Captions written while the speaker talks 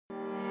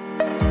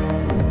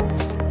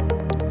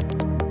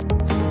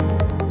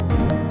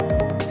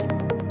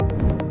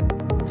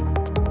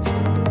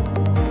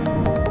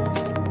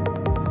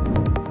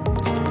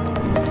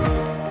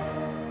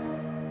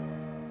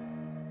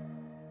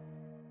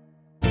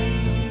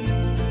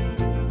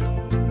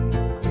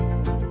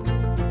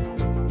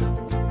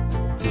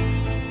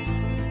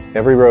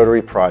Every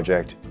Rotary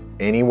project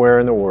anywhere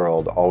in the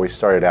world always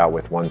started out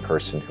with one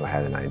person who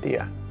had an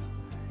idea.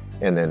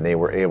 And then they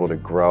were able to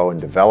grow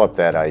and develop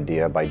that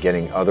idea by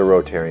getting other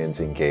Rotarians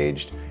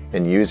engaged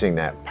and using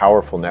that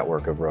powerful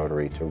network of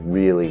Rotary to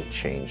really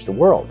change the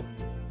world.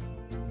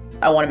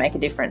 I want to make a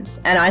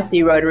difference, and I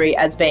see Rotary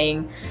as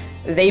being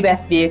the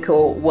best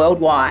vehicle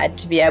worldwide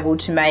to be able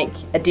to make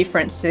a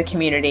difference to the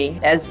community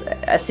as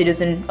a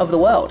citizen of the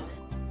world.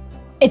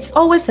 It's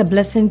always a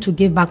blessing to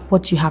give back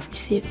what you have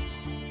received.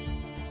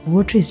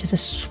 Rotary is just a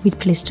sweet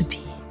place to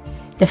be.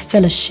 The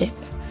fellowship,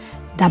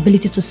 the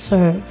ability to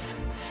serve.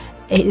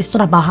 It's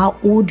not about how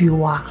old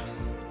you are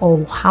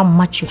or how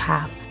much you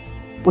have.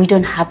 We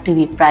don't have to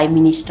be Prime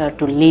Minister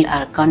to lead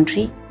our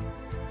country.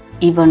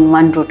 Even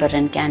one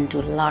Rotarian can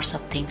do lots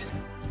of things.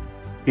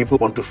 People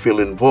want to feel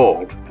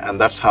involved, and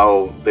that's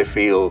how they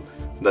feel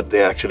that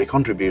they're actually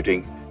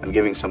contributing and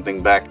giving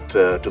something back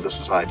to the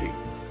society.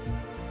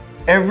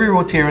 Every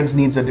Rotarian's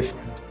needs are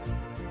different.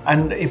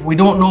 And if we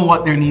don't know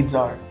what their needs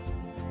are,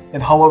 then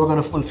how are we going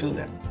to fulfill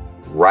them?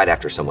 Right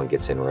after someone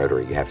gets in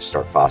Rotary, you have to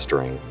start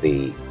fostering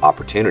the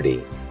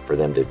opportunity for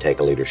them to take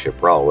a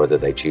leadership role, whether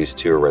they choose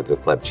to or whether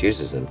the club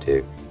chooses them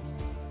to.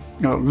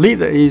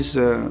 Leader is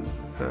a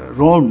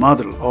role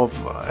model of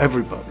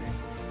everybody.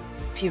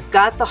 If you've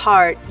got the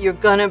heart, you're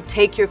going to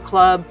take your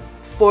club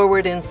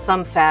forward in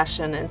some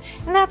fashion. And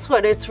that's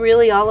what it's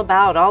really all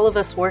about, all of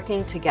us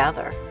working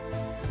together.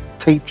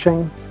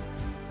 Teaching,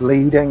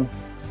 leading,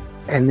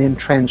 and then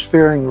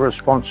transferring the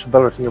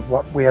responsibility of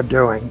what we are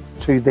doing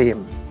to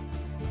them.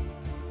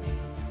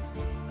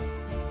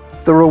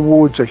 The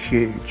rewards are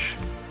huge.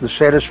 The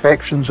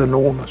satisfaction's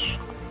enormous.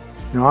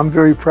 I'm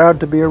very proud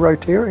to be a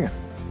Rotarian.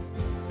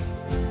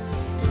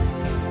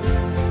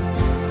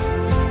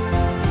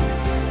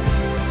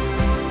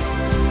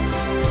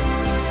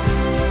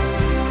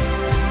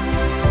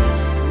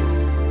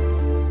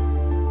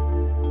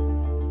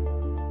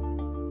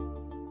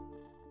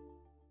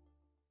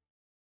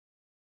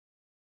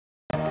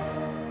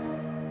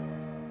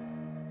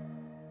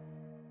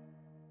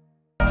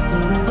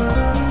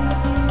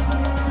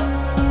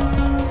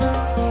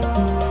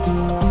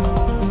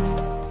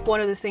 One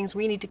of the things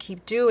we need to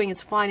keep doing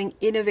is finding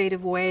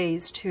innovative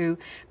ways to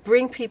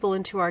bring people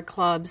into our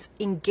clubs,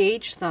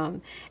 engage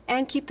them,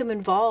 and keep them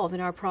involved in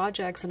our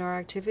projects and our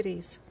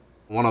activities.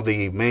 One of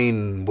the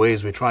main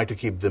ways we try to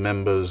keep the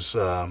members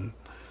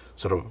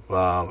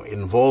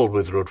involved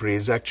with Rotary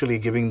is actually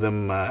giving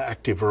them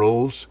active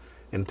roles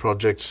in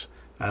projects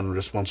and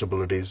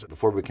responsibilities.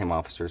 Before we became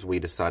officers, we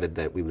decided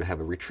that we would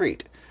have a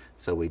retreat.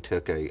 So we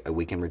took a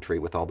weekend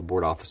retreat with all the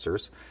board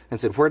officers and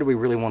said, where do we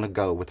really want to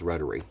go with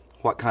Rotary?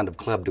 What kind of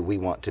club do we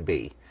want to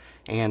be?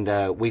 And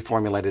we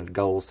formulated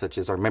goals such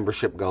as our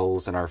membership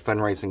goals and our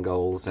fundraising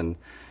goals. And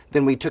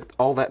then we took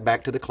all that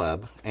back to the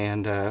club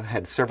and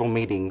had several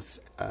meetings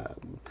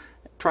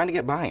trying to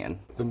get buy-in.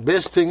 The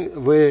best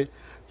way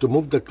to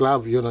move the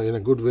club, in a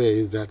good way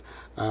is that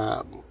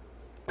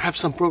have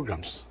some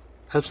programs,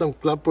 have some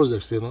club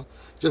projects,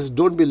 Just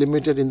don't be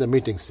limited in the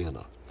meetings,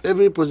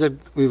 Every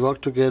project we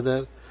work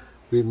together,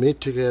 we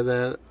meet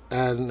together,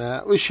 and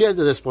we share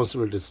the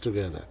responsibilities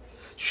together.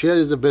 Share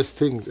is the best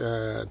thing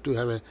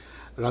to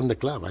run the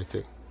club, I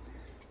think.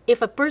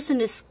 If a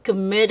person is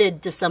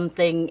committed to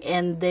something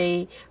and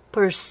they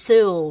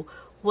pursue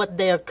what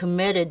they are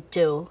committed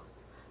to,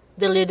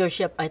 the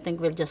leadership, I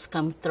think, will just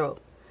come through.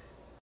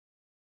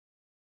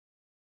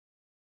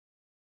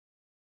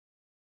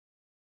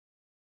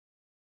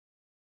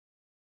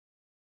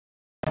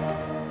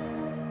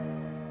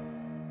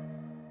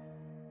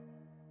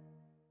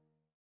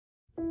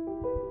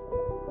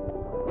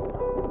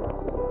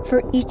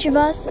 For each of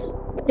us,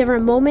 there are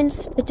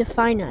moments that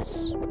define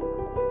us.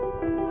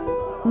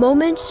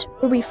 Moments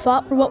where we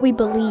fought for what we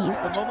believed.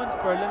 The moment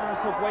Berliners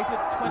have waited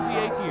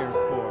 28 years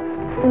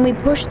for. When we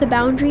pushed the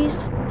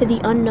boundaries to the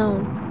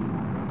unknown.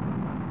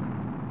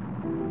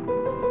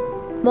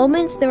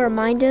 Moments that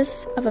remind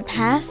us of a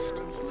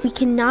past we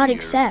cannot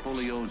accept,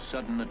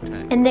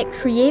 and that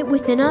create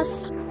within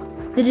us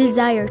the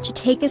desire to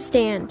take a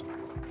stand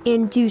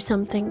and do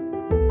something.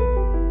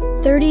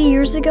 30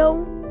 years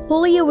ago,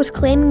 polio was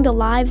claiming the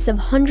lives of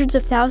hundreds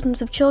of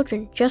thousands of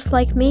children just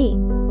like me.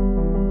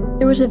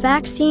 There was a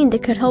vaccine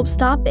that could help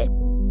stop it,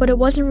 but it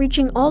wasn't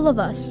reaching all of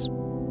us.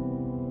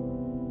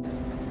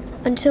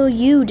 Until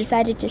you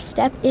decided to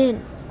step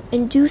in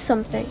and do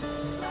something.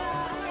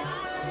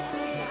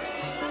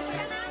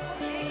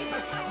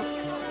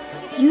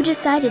 You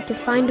decided to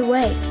find a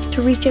way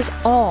to reach us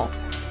all,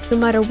 no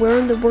matter where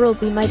in the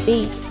world we might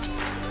be.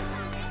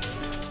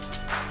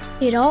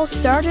 It all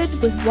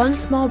started with one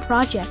small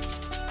project,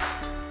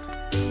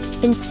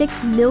 and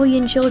 6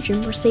 million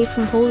children were saved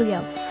from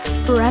polio,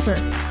 forever.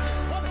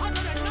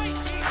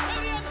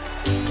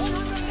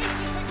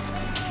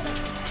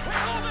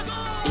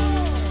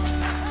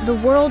 The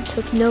world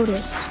took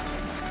notice,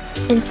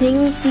 and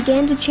things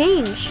began to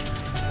change.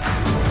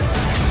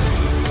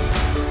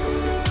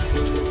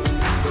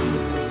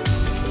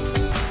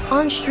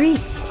 On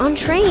streets, on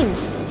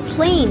trains,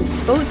 planes,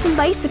 boats and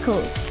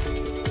bicycles,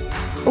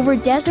 over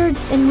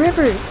deserts and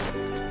rivers,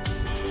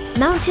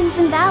 mountains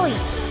and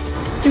valleys,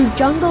 through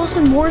jungles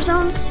and war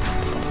zones,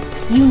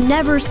 you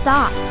never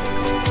stopped.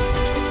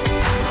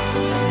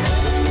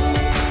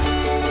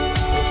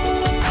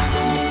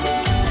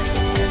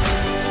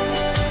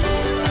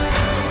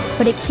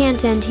 But it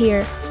can't end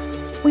here.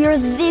 We are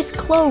this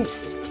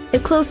close, the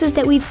closest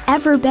that we've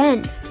ever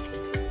been.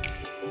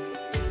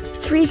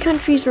 3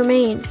 countries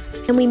remain,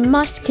 and we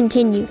must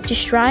continue to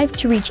strive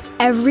to reach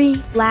every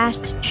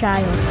last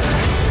child.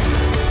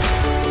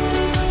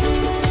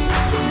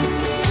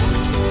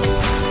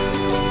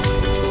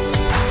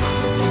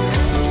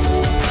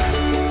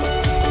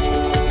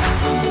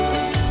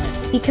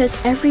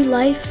 Because every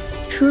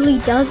life truly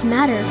does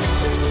matter.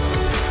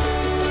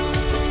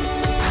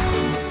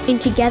 And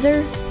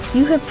together,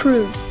 you have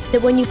proved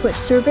that when you put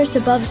service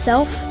above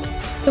self,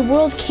 the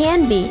world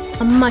can be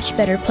a much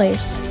better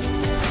place.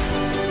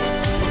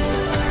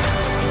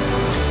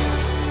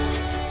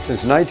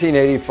 Since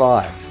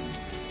 1985,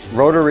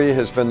 Rotary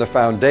has been the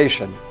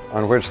foundation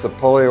on which the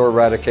polio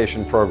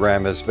eradication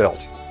program is built.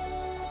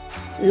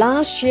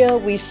 Last year,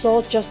 we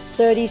saw just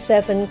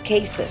 37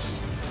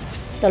 cases,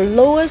 the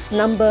lowest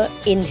number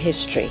in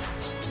history.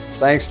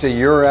 Thanks to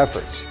your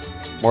efforts,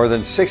 more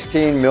than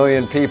 16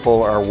 million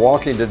people are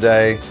walking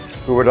today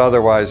who would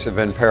otherwise have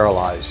been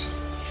paralyzed.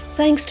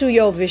 Thanks to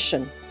your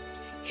vision,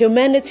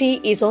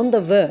 humanity is on the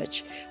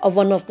verge of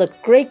one of the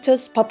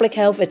greatest public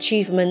health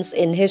achievements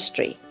in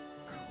history.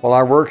 While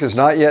our work is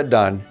not yet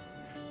done,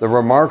 the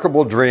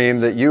remarkable dream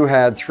that you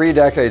had 3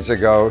 decades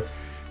ago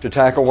to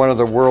tackle one of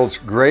the world's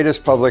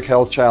greatest public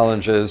health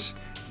challenges,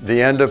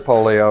 the end of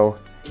polio,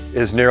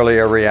 is nearly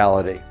a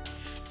reality.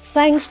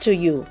 Thanks to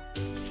you,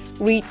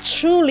 we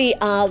truly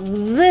are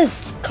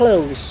this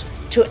close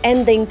to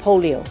ending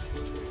polio.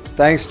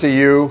 Thanks to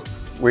you,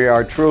 we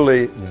are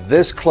truly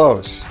this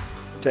close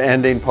to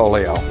ending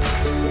polio.